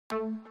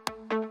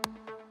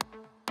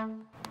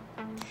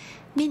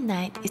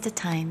Midnight is the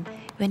time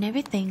when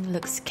everything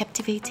looks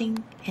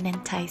captivating and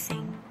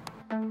enticing.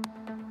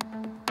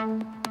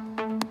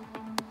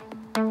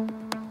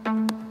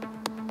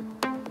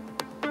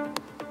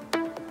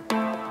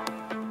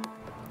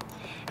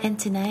 And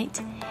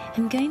tonight,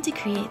 I'm going to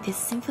create this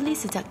simply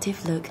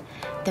seductive look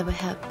that will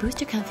help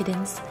boost your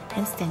confidence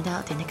and stand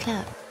out in the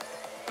club.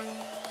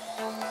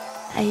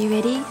 Are you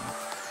ready?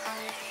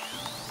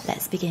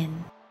 Let's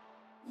begin.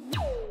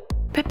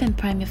 Prep and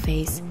prime your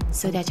face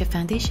so that your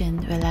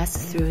foundation will last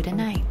through the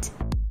night.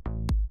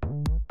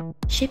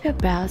 Shape your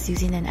brows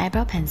using an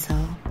eyebrow pencil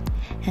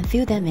and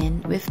fill them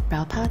in with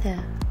brow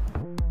powder.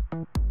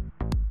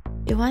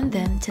 You want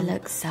them to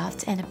look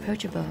soft and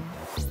approachable.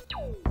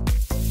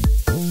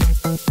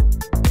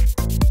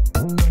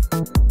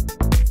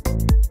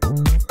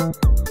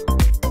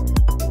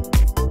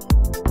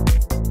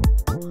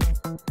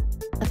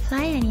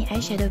 Apply any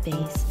eyeshadow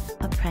base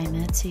or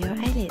primer to your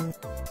eyelids.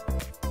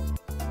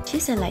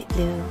 Choose a light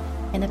blue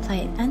and apply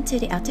it onto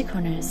the outer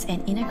corners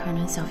and inner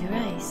corners of your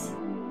eyes.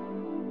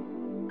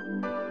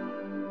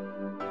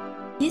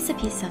 Use a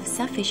piece of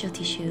soft facial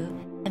tissue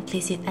and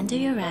place it under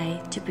your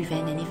eye to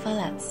prevent any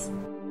fallouts.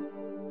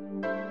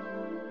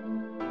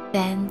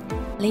 Then,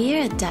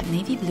 layer a dark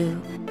navy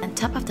blue on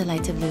top of the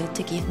lighter blue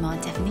to give more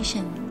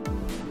definition.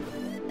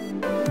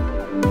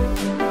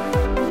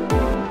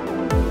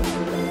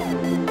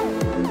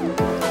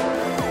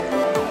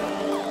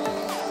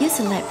 Use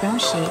a light brown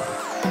shade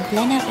and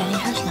blend out any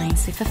harsh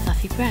lines with a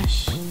fluffy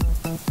brush.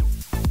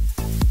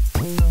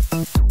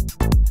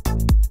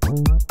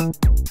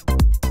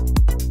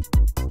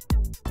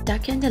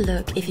 Darken the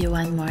look if you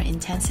want more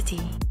intensity.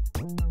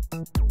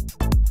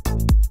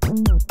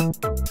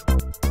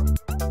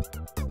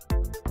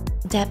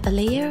 Dab a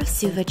layer of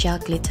silver gel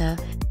glitter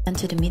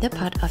onto the middle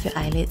part of your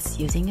eyelids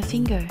using a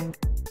finger.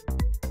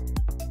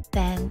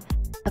 Then,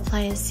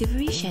 apply a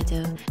silvery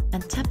shadow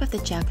on top of the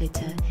gel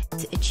glitter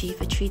to achieve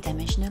a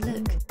three-dimensional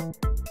look.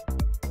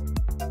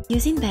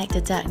 Using back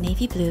the dark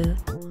navy blue,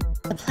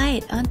 apply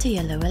it onto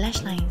your lower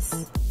lash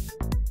lines.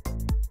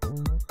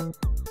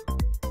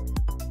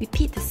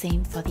 Repeat the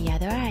same for the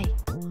other eye.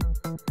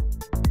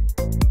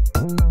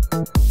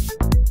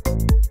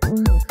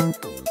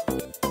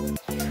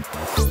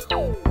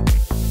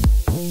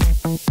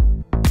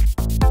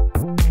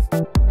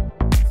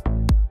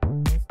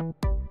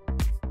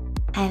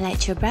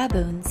 Highlight your brow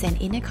bones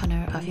and inner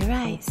corner of your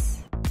eyes.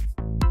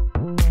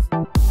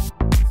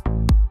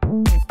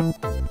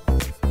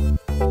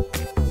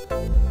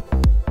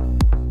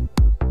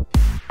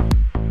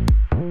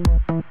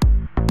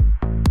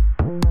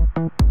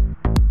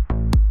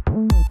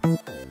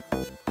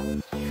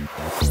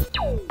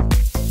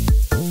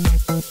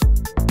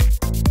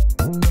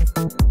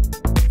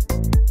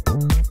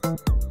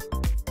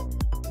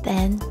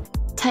 Then,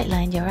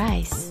 tightline your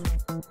eyes.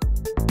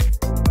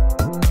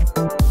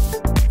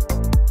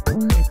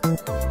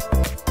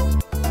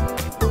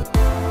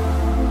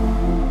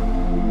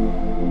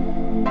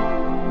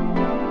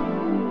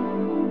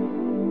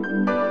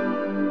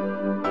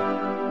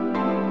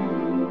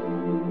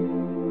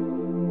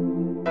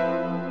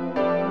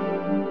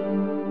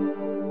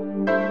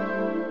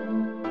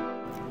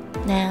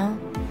 Now,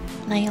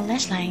 line your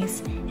lash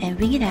lines and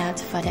wing it out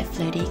for that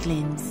flirty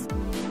glimpse.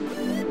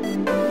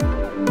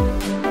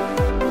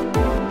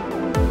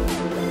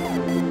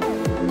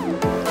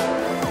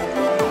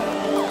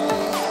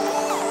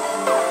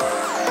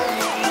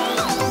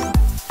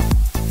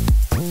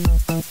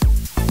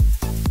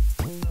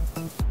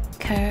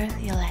 Curl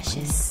your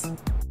lashes.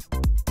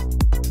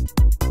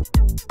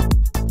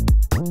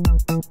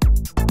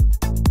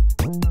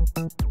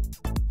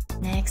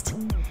 Next,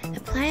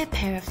 apply a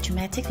pair of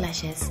dramatic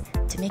lashes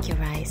to make your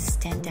eyes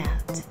stand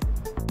out.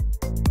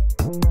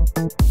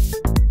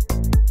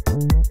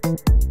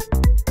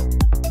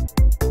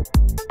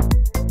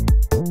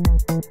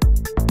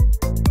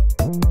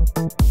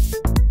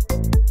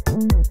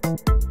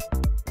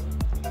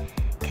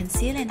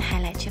 Conceal and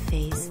highlight your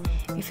face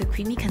with a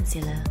creamy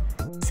concealer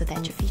so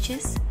that your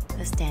features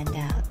will stand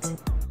out.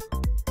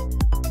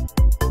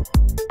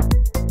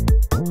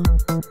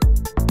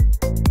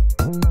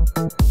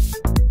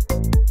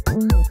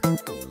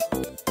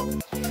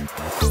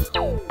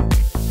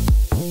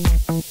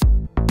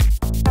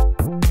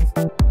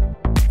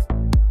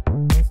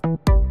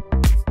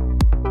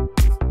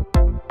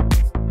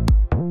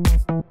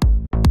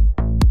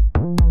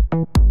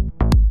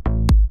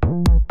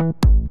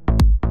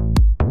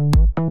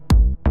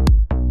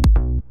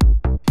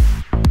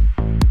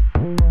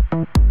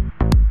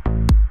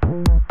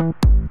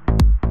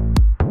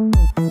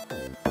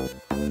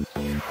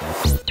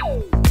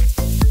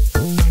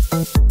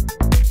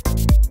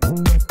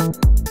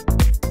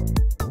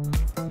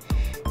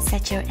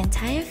 Set your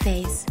entire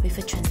face with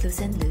a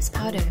translucent loose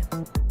powder.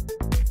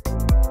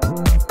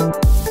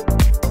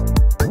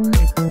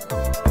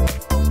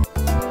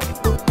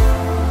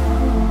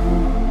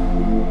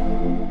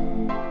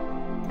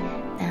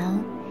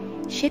 Now,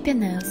 shape your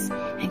nose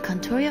and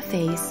contour your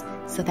face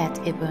so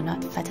that it will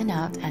not flatten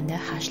out under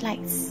harsh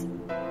lights.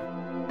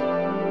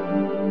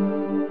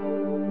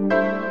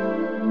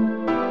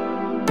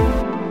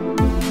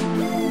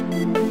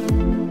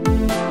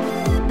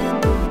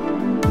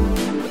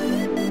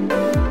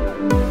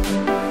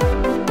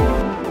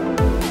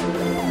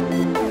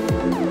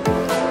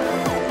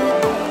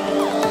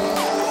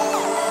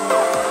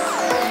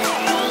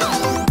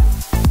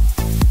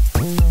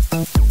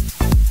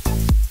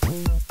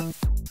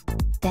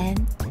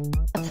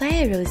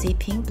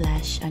 pink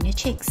blush on your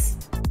cheeks.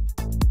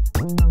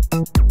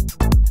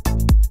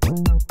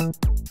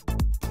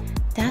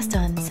 Dust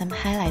on some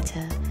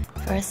highlighter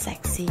for a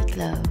sexy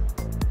glow.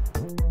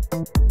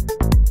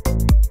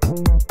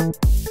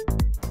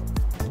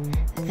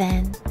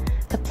 Then,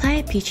 apply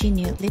a peachy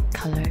nude lip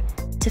color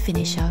to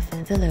finish off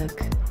the look.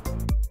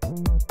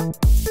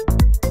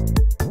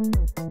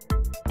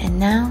 And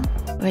now,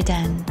 we're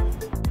done.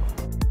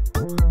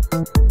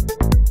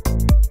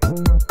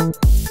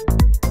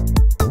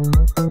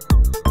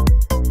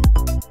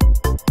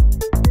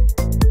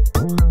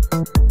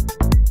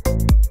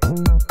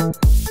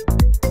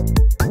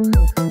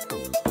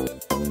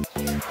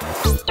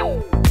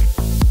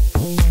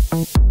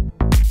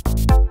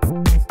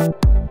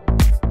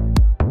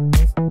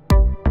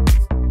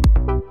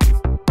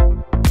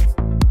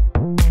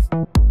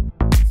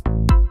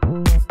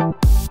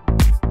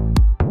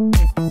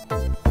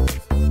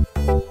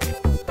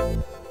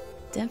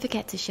 Don't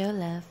forget to show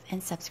love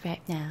and subscribe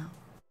now.